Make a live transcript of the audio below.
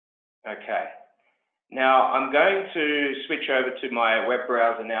Okay. Now I'm going to switch over to my web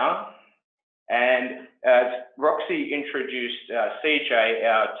browser now. And as Roxy introduced CJ,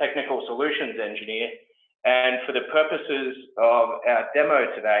 our technical solutions engineer, and for the purposes of our demo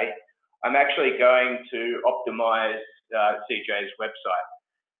today, I'm actually going to optimize CJ's website.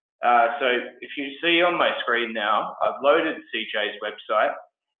 So if you see on my screen now, I've loaded CJ's website,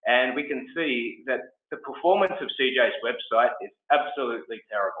 and we can see that the performance of CJ's website is absolutely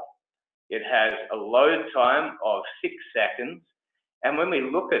terrible. It has a load time of 6 seconds. And when we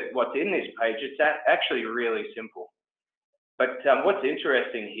look at what's in this page, it's actually really simple. But what's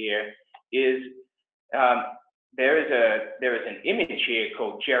interesting here is there is an image here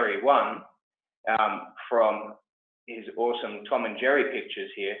called Jerry1 from his awesome Tom and Jerry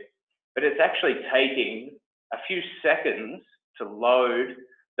pictures here, but it's actually taking a few seconds to load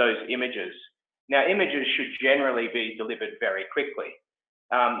those images. Now, images should generally be delivered very quickly.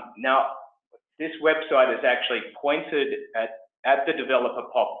 Now, this website is actually pointed at the developer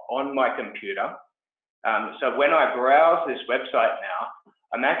POP on my computer. So when I browse this website now,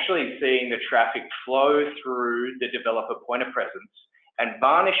 I'm actually seeing the traffic flow through the developer pointer presence, and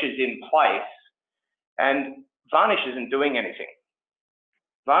Varnish is in place, and Varnish isn't doing anything.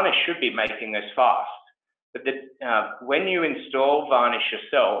 Varnish should be making this fast, but when you install Varnish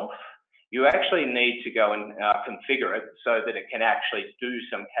yourself, you actually need to go and configure it so that it can actually do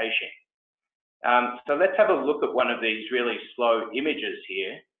some caching. So let's have a look at one of these really slow images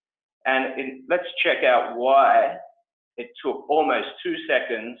here, and let's check out why it took almost 2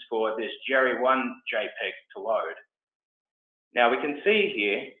 seconds for this Jerry1 JPEG to load. Now we can see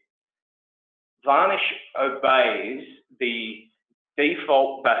here, Varnish obeys the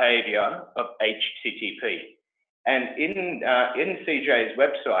default behavior of HTTP. And in CJ's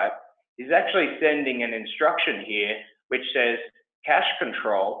website, he's actually sending an instruction here which says cache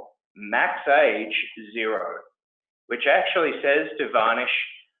control max age 0, which actually says to Varnish,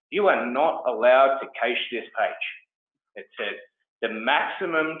 you are not allowed to cache this page. It says the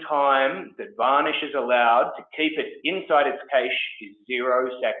maximum time that Varnish is allowed to keep it inside its cache is 0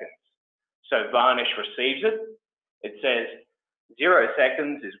 seconds. So Varnish receives it. It says 0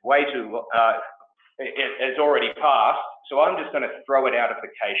 seconds is way too, it has already passed. So I'm just going to throw it out of the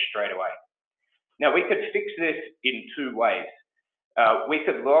cache straight away. Now we could fix this in 2 ways. We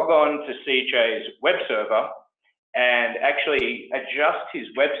could log on to CJ's web server and actually adjust his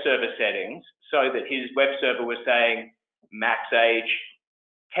web server settings so that his web server was saying max age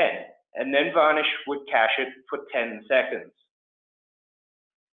 10, and then Varnish would cache it for 10 seconds.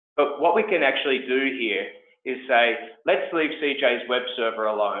 But what we can actually do here is say, let's leave CJ's web server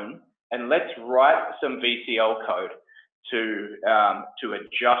alone and let's write some VCL code to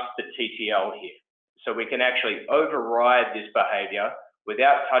adjust the TTL here. So we can actually override this behavior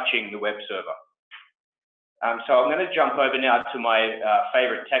without touching the web server. So I'm going to jump over now to my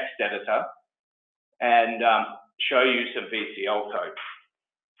favorite text editor and show you some VCL code.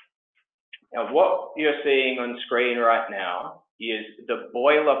 Now, what you're seeing on screen right now is the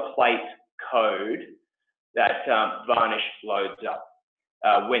boilerplate code that Varnish loads up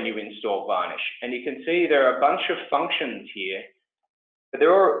when you install Varnish. And you can see there are a bunch of functions here, but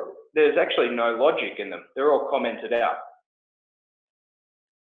there's actually no logic in them. They're all commented out.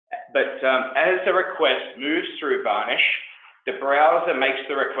 But as the request moves through Varnish, the browser makes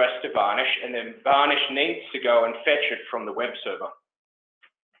the request to Varnish, and then Varnish needs to go and fetch it from the web server.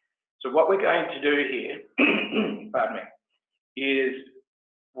 So what we're going to do here, pardon me, is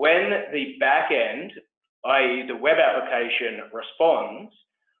when the back end, i.e. the web application, responds,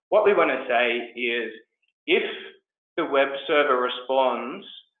 what we want to say is if the web server responds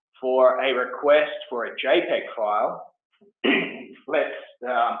for a request for a JPEG file, let's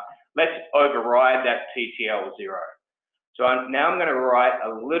override that TTL 0. So now I'm going to write a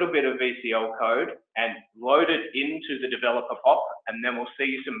little bit of VCL code and load it into the developer POP, and then we'll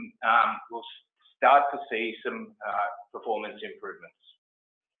see some, we'll start to see some performance improvements.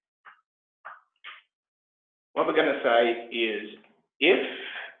 What we're going to say is if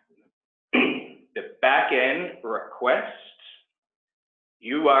the backend request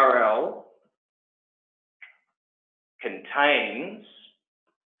URL contains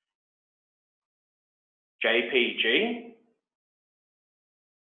JPG,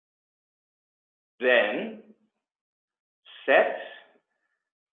 then set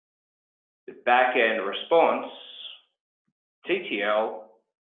the backend response TTL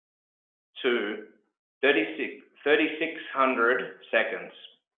to 3600 seconds.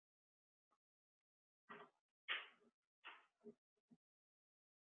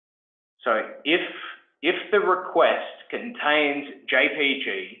 So if the request contains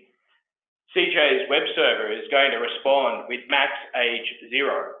JPG, CJ's web server is going to respond with max age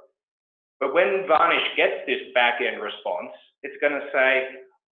 0. But when Varnish gets this back-end response, it's going to say,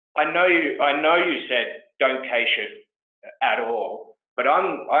 I know you said don't cache it at all, but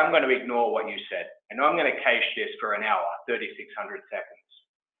I'm going to ignore what you said, and I'm going to cache this for an hour, 3,600 seconds.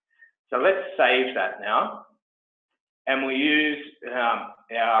 So let's save that now, and we'll use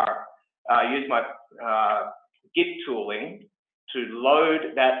use my Git tooling to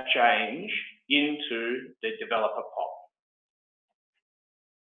load that change into the developer POP.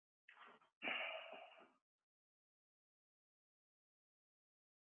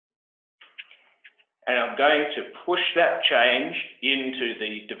 And I'm going to push that change into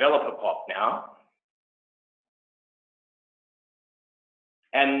the developer POP now.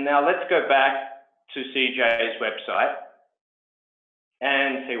 And now let's go back to CJ's website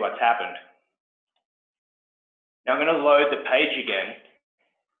and see what's happened. Now I'm going to load the page again,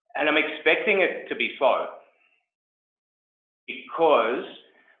 and I'm expecting it to be slow because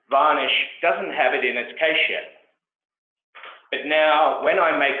Varnish doesn't have it in its cache yet. But now when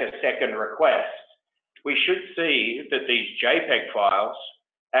I make a second request, we should see that these JPEG files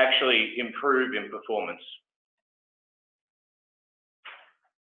actually improve in performance.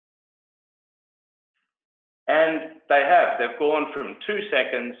 And they have. They've gone from 2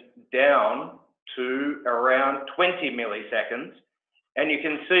 seconds down to around 20 milliseconds. And you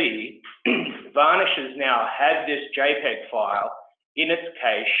can see Varnish has now had this JPEG file in its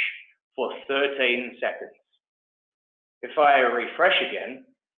cache for 13 seconds. If I refresh again,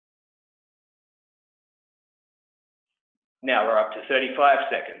 now we're up to 35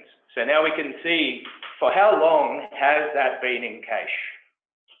 seconds. So now we can see for how long has that been in cache.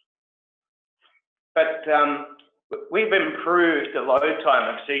 But we've improved the load time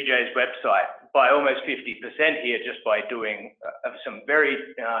of CJ's website by almost 50% here just by doing some very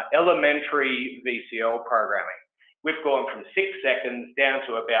elementary VCL programming. We've gone from 6 seconds down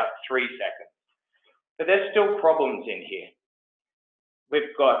to about 3 seconds. But there's still problems in here.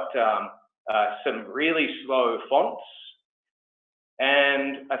 We've got some really slow fonts,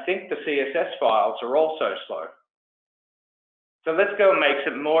 and I think the CSS files are also slow. So let's go and make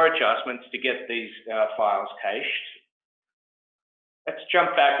some more adjustments to get these files cached. Let's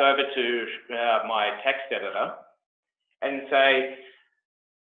jump back over to my text editor and say,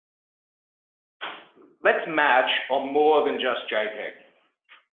 let's match on more than just JPEG.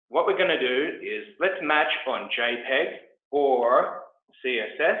 What we're going to do is let's match on JPEG or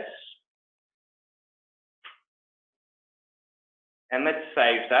CSS. And let's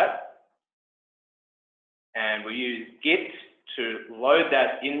save that. And we'll use Git to load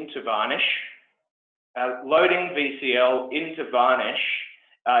that into Varnish. Loading VCL into Varnish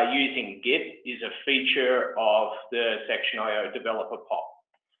using Git is a feature of the Section.io developer POP.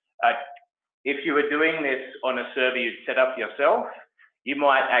 If you were doing this on a server you'd set up yourself, you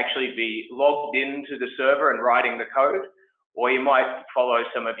might actually be logged into the server and writing the code, or you might follow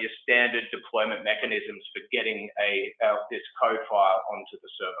some of your standard deployment mechanisms for getting this code file onto the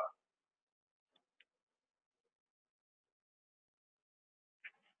server.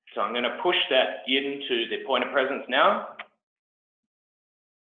 So I'm going to push that into the point of presence now.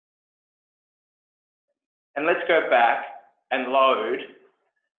 And let's go back and load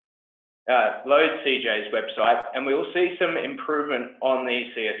CJ's website, and we will see some improvement on the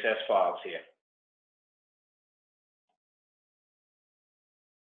CSS files here.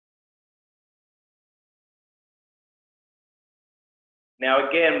 Now,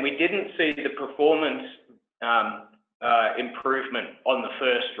 again, we didn't see the performance improvement on the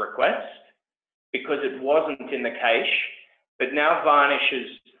first request because it wasn't in the cache, but now Varnish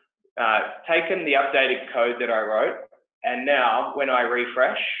has taken the updated code that I wrote, and now when I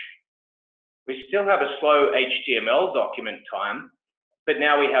refresh, we still have a slow HTML document time, but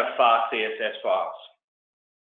now we have fast CSS files.